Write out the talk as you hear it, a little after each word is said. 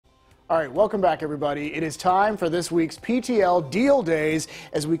All right, welcome back, everybody. It is time for this week's PTL Deal Days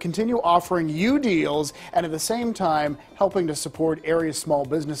as we continue offering you deals and at the same time helping to support area small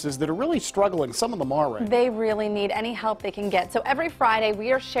businesses that are really struggling. Some of them are, right? They really need any help they can get. So every Friday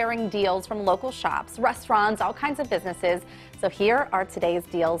we are sharing deals from local shops, restaurants, all kinds of businesses. So here are today's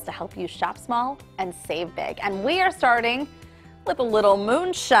deals to help you shop small and save big. And we are starting with a little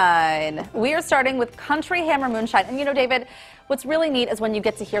moonshine. We are starting with Country Hammer Moonshine. And you know, David, what's really neat is when you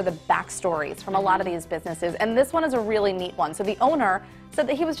get to hear the backstories from a lot of these businesses. And this one is a really neat one. So the owner said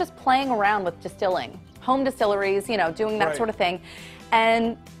that he was just playing around with distilling, home distilleries, you know, doing that sort of thing.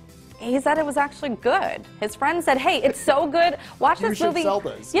 And he said it was actually good. His friend said, hey, it's so good. Watch this movie. You should sell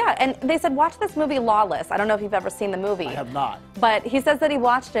this. Yeah, and they said, watch this movie Lawless. I don't know if you've ever seen the movie. I have not. But he says that he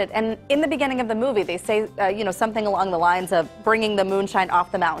watched it, and in the beginning of the movie, they say, you know, something along the lines of bringing the moonshine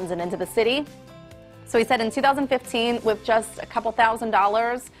off the mountains and into the city. So he said in 2015, with just a couple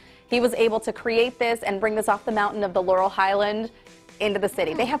 $1,000s, he was able to create this and bring this off the mountain of the Laurel Highland into the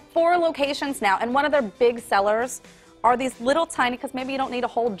city. They have 4 locations now, and one of their big sellers are these little tiny, because maybe you don't need a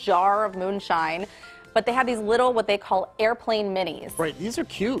whole jar of moonshine, but they have these little, what they call airplane minis. Right, these are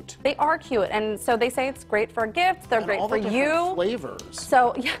cute. They are cute, and so they say it's great for a gift, they're great for you. Flavors.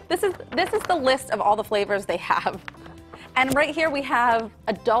 So yeah, this is the list of all the flavors they have. And right here we have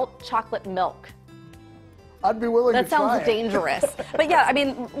adult chocolate milk. I'd be willing to try it. That sounds dangerous. But yeah, I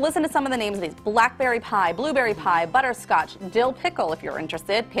mean, listen to some of the names of these. Blackberry pie, blueberry pie, butterscotch, dill pickle if you're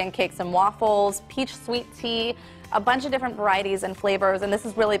interested, pancakes and waffles, peach sweet tea, a bunch of different varieties and flavors, and this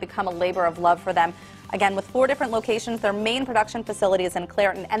has really become a labor of love for them. Again, with 4 different locations, their main production facility is in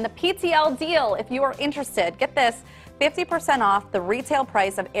Clairton. And the PTL deal, if you are interested, get this, 50% off the retail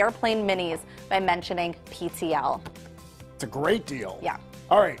price of airplane minis by mentioning PTL. It's a great deal. Yeah.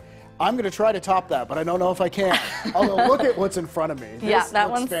 All right. I'm going to try to top that, but I don't know if I can. Although, look at what's in front of me. This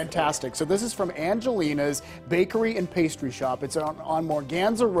looks fantastic. So this is from Angelina's Bakery and Pastry Shop. It's on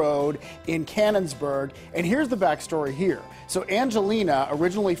Morganza Road in Canonsburg. And here's the backstory here. So Angelina,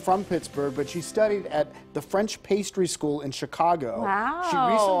 originally from Pittsburgh, but she studied at the French Pastry School in Chicago. Wow.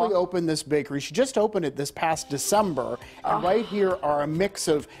 She recently opened this bakery. She just opened it this past December. And right here are a mix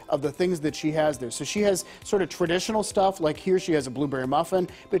of the things that she has there. So she has sort of traditional stuff, like here she has a blueberry muffin,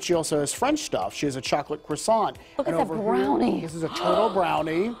 but she also has French stuff. She has a chocolate croissant. Look at that brownie. Here, this is a turtle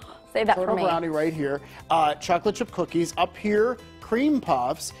brownie. Say that for me. Turtle brownie right here. Chocolate chip cookies. Up here, cream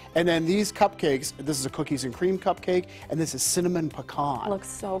puffs, and then these cupcakes. This is a cookies and cream cupcake, and this is cinnamon pecan. Looks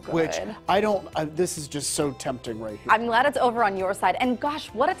so good. Which I don't. This is just so tempting right here. I'm glad it's over on your side. And gosh,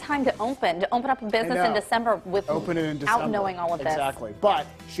 what a time to open up a business in December without knowing all of this. Exactly. But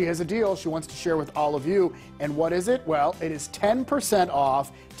she has a deal she wants to share with all of you. And what is it? Well, it is 10%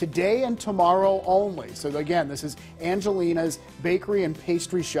 off today and tomorrow only. So again, this is Angelina's Bakery and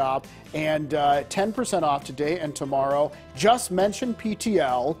Pastry Shop, and 10% off today and tomorrow. Just mention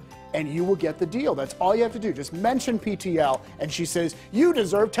PTL and you will get the deal. That's all you have to do. Just mention PTL, and she says, you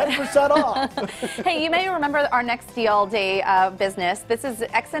deserve 10% off. Hey, you may remember our next deal day business. This is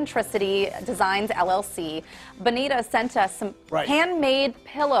Eccentricity Designs, LLC. Bonita sent us some handmade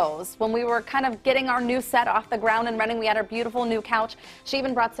pillows when we were kind of getting our new set off the ground and running. We had our beautiful new couch. She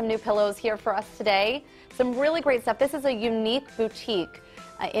even brought some new pillows here for us today. Some really great stuff. This is a unique boutique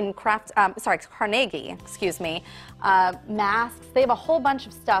in Carnegie, excuse me, masks. They have a whole bunch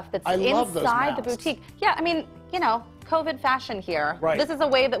of stuff that's inside the boutique. Yeah, I mean, you know, COVID fashion here. Right. This is a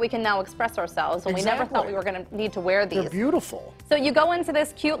way that we can now express ourselves, and we never thought we were going to need to wear these. They're beautiful. So you go into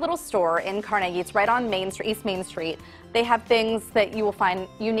this cute little store in Carnegie. It's right on Main Street, East Main Street. They have things that you will find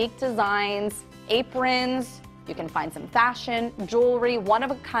unique designs, aprons. You can find some fashion, jewelry,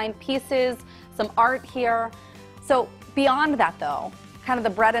 one-of-a-kind pieces, some art here. So beyond that, though, kind of the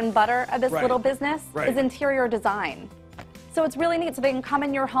bread and butter of this little business is interior design. So it's really neat. So they can come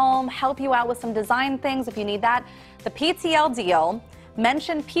in your home, help you out with some design things if you need that. The PTL deal,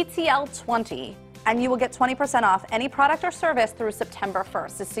 mention PTL20, and you will get 20% off any product or service through September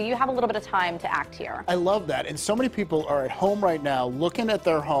 1st. So you have a little bit of time to act here. I love that. And so many people are at home right now looking at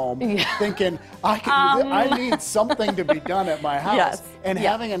their home thinking, I need something to be done at my house. And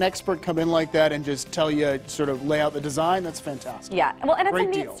having an expert come in like that and just tell you, sort of lay out the design, that's fantastic. Yeah, well, and it's a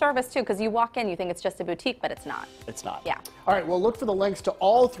neat service too, because you walk in, you think it's just a boutique, but it's not. It's not. Yeah. All right, well, look for the links to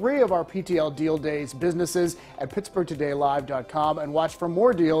all 3 of our PTL Deal Days businesses at PittsburghTodayLive.com, and watch for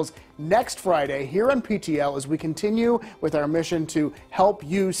more deals next Friday here on PTL as we continue with our mission to help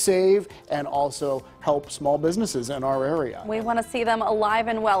you save and also help small businesses in our area. We want to see them alive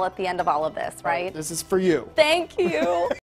and well at the end of all of this, right? This is for you. Thank you.